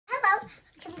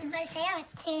my sandwich.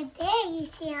 Today you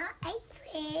see our ice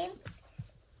cream.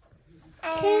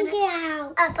 And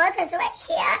our brother's right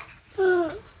here.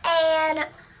 And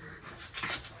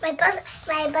my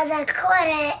brother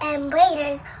Carter and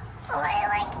Brayden are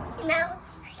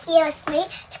he helps me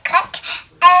to cook.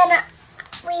 And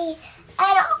we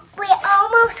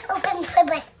almost opened for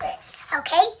this,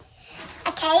 okay?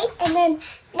 Okay, and then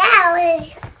now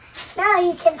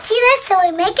you can see this, so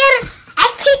we make it a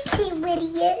kitchen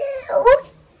video.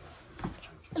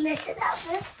 And this is how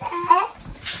this stuff.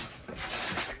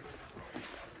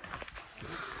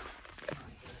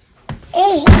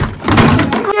 Hey.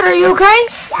 Are you okay?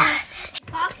 Yeah.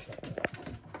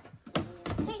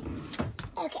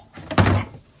 Okay.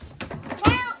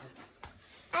 Now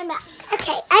I'm back.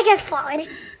 Okay, I just fallen.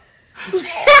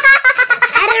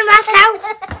 I did myself.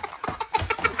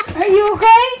 Are you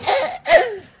okay?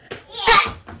 Yeah.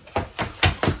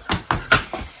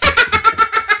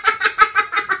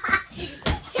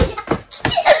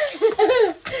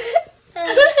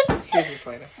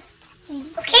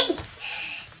 Okay.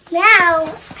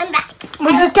 Now I'm back.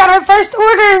 We just got our first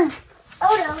order.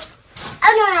 Oh no.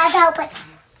 Oh no, I have to open.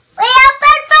 We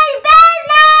open for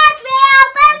business! We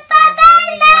open for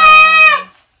business!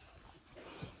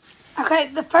 Okay,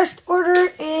 the first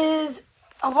order is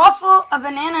a waffle, a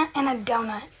banana, and a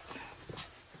donut.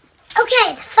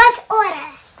 Okay, the first order.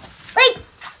 Wait.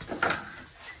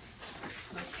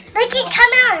 They can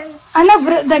come in. I know,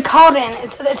 but they called in.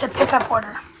 It's a pickup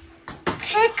order.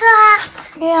 Pick up.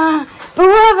 Yeah, but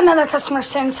we'll have another customer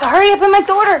soon, so hurry up and make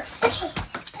the order. Okay.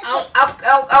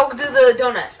 I'll do the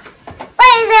donut.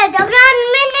 Wait, is there a donut on the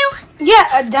menu?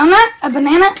 Yeah, a donut, a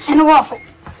banana, and a waffle.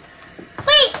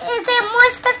 Wait, is there more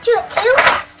stuff to it too?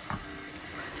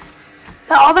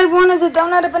 All they want is a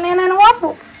donut, a banana, and a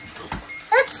waffle.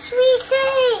 That's what we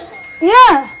say.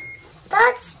 Yeah.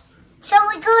 So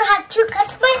we're going to have 2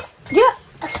 customers? Yeah.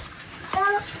 Okay. So,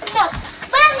 no.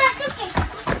 Where's my suitcase?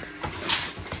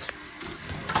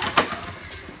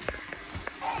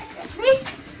 Please.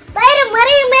 Brayden, what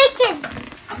are you making?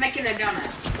 I'm making a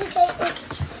donut. Okay.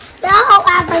 No,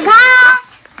 I forgot.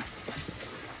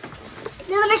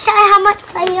 You want to show you how much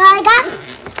Play-doh I got?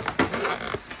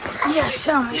 Yeah,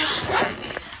 show me.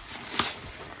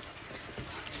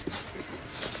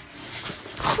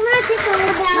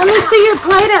 Let me see your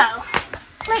Play-Doh.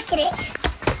 Look at it.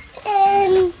 I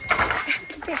have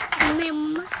to just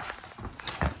remember.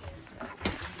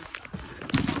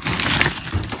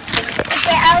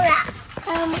 Okay, all right.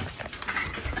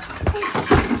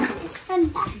 This one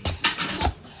back. Okay.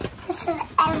 This is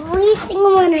every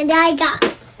single one that I got.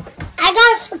 I got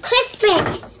it for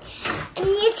Christmas. And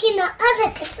you've seen the other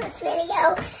Christmas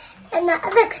video. And the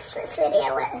other Christmas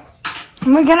video was.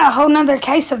 And we got a whole nother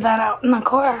case of that out in the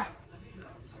car.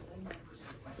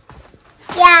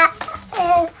 Yeah,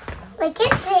 look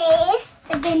at this,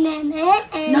 the banana,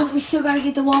 and... No, we still gotta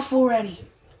get the waffle ready.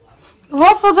 The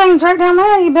waffle thing's right down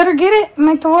there. You better get it and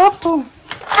make the waffle.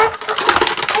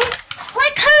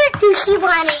 What color do she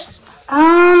want it?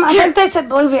 I think they said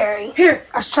blueberry. Here.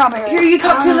 Or strawberry. Here, you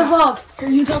talk to the vlog. Here,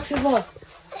 you talk to the vlog.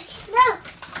 No,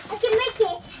 I can make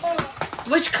it.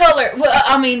 Which color? Well,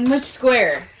 I mean, which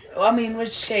square? I mean,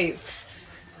 which shape?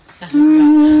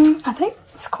 I think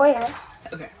square.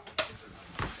 Okay.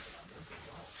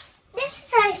 This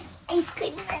is ice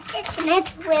cream nuggets, and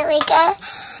it's really good.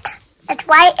 It's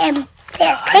white and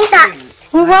there's pink nuts.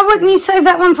 Well, why wouldn't you save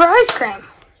that one for ice cream?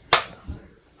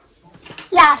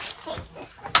 Yeah, I should take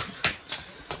this one.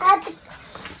 I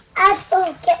have to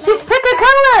get my... Just pick a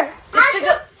color. Just pick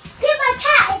up. Get my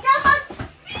cat. It's almost...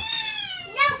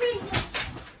 No, baby.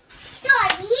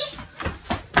 Sorry.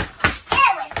 That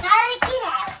was not a get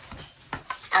out.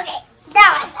 Okay,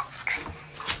 now I'm back.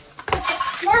 Okay,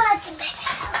 now I can pick it out.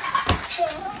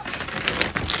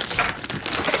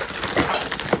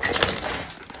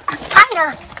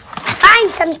 I find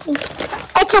something.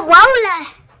 It's a roller.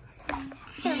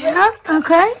 Yeah,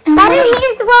 okay. Daddy,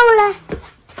 here's the roller.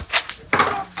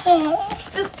 Okay.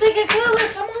 Just pick a color.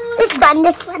 Come on.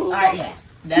 This one, All right, this.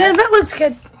 Yeah, that looks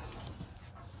good.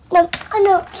 No, oh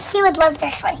no, he would love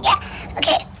this one. Yeah.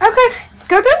 Okay. Okay,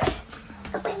 go good.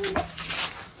 Open this.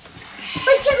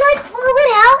 We can roll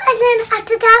it out, and then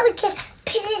after that we can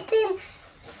put it in.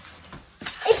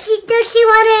 Does she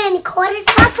want it in quarters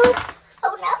waffle?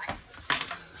 Oh no.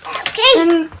 Okay.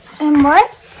 And what?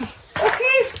 This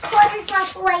is quarters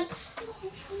waffle right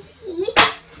here.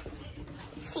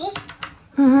 See?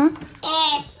 Mm-hmm.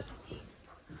 And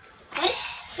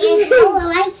here's Lola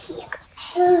right here.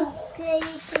 Okay,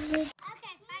 finally.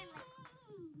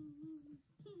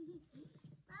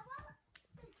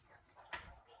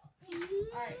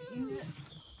 All right, you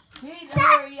need to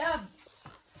hurry up.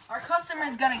 Our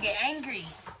customer's gonna get angry.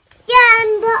 Yeah,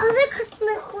 and the other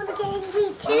customer's going to get angry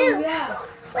too. Oh, yeah.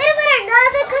 Wait a minute, the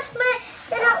other customer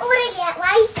didn't order yet,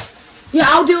 right? Yeah,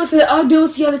 I'll do it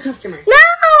with the other customer.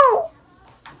 No!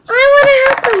 I want to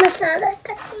help them with the other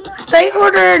customer. They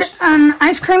ordered an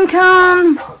ice cream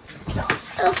cone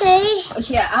Okay.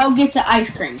 Yeah, I'll get the ice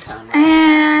cream cone.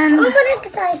 and... I'm going to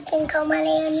get the ice cream cone money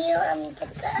on you. I'm going to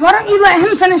get the... Why don't you let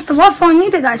him finish the waffle and you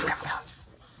do the ice cream cone?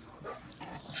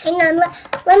 Hang on,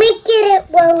 let me get it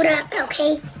rolled up,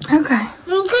 okay? Okay.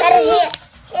 Here's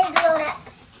rolled up.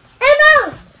 Hey,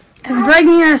 Mom! Is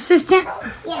Braden your assistant?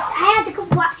 Yes, I have to go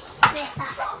wash this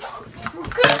up.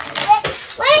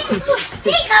 Wait,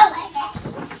 see, go like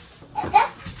that.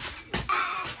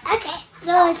 Okay,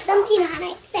 so it's something on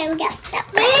it. There we go. Can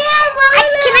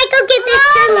I go get this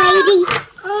lady?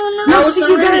 Oh No, so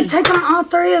you gotta take them all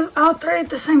three at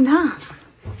the same time.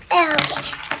 Okay,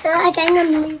 so I can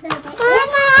leave that.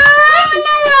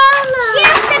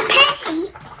 Here's the penny.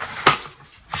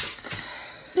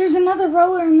 There's another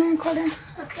roller in there, Carter.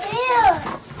 Okay.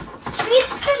 Can we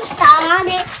put some salt on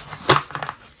it?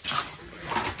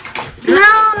 No,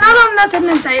 not on nothing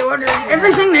that they ordered.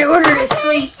 Everything they ordered is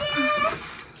sweet.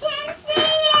 Can't see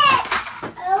it.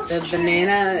 The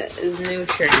banana is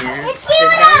nutrient. It's The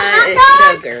cute, donut hot is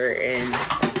dog. sugar, and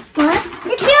What?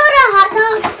 Did you order a hot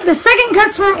dog? The second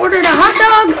customer ordered a hot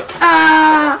dog,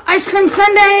 ice cream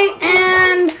sundae,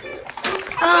 and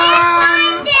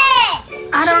Find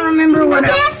it. I don't remember what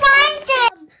Can't else. find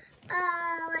it.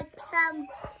 Like some.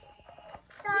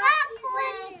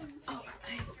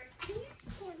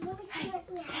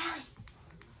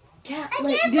 yeah.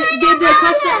 Wait, did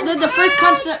the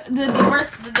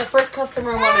first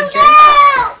customer want a drink?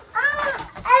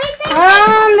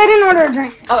 They didn't order a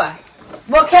drink. Okay.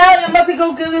 Well, Callie, I'm about to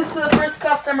go give this to the first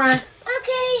customer.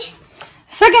 Okay.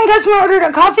 Second customer ordered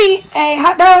a coffee, a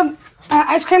hot dog,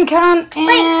 ice cream cone,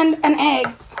 and an egg.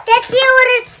 Dexy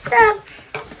ordered some.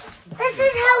 This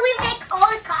is how we make all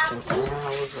the coffee.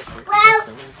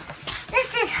 Well,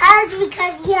 this is hers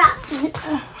because,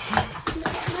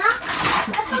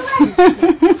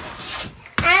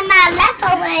 and my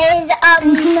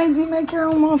leftovers, She made you make your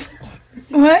own waffle.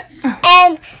 What?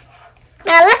 and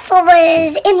my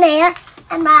leftovers in there,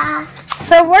 and my,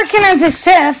 So working as a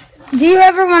chef, do you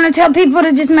ever want to tell people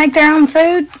to just make their own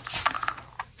food?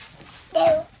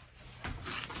 no.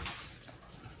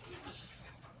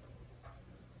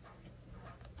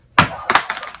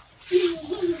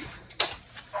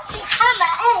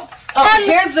 Oh,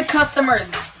 here's the customer's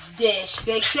dish.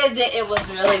 They said that it was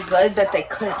really good, but they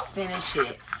couldn't finish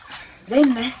it. They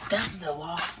messed up the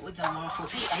waffle with the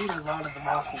waffles. He ate a lot of the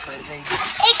waffle, but they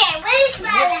Okay, where's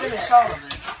didn't my finish all of it.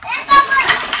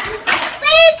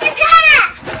 Where's the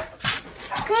top?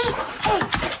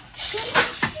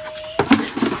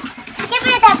 Give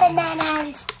me the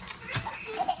bananas.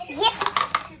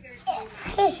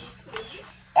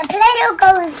 The Play-doh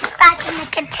goes back in the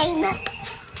container.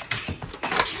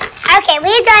 Okay,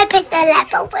 where do I put the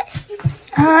leftovers?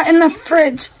 In the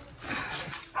fridge.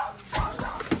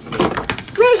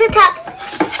 Where's the top?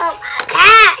 Oh my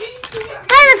gosh.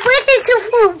 Oh, the fridge is too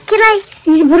full. Can I?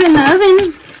 You can put it in the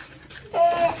oven.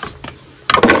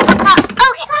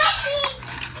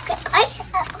 Okay.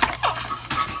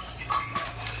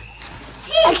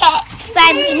 Okay,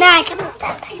 finally, now I can put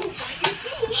that.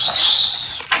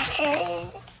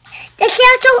 Did she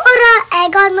also order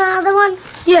egg on the other one?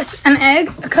 Yes, an egg,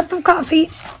 a cup of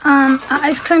coffee, an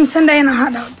ice cream sundae, and a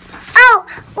hot dog. Oh,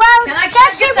 well, Can I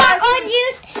does she get the want orange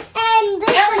juice and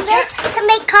this and this to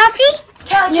make coffee?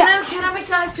 Callie, Yeah. can I make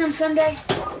the ice cream sundae?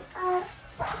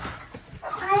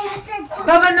 I have to do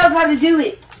Bubba knows how to do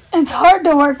it. It's hard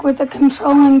to work with a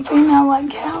controlling female like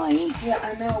Callie. Yeah,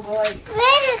 I know, but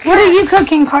like... What are you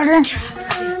cooking, Carter? Where's